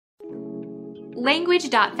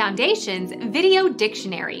Language.Foundation's Video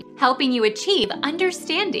Dictionary, helping you achieve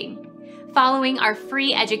understanding. Following our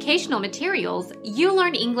free educational materials, you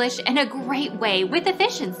learn English in a great way with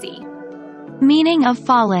efficiency. Meaning of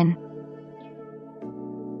fallen.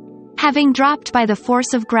 Having dropped by the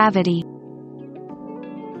force of gravity.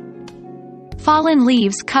 Fallen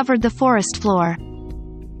leaves covered the forest floor.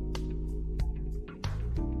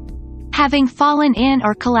 Having fallen in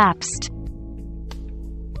or collapsed.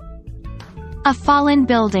 A fallen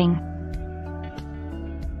building.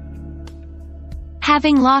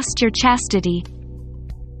 Having lost your chastity.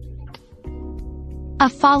 A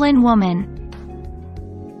fallen woman.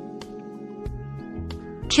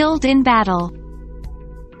 Killed in battle.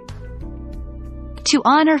 To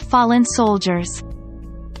honor fallen soldiers.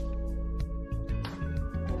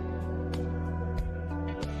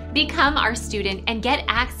 Become our student and get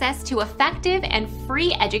access to effective and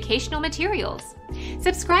free educational materials.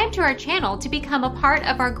 Subscribe to our channel to become a part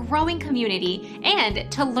of our growing community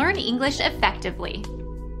and to learn English effectively.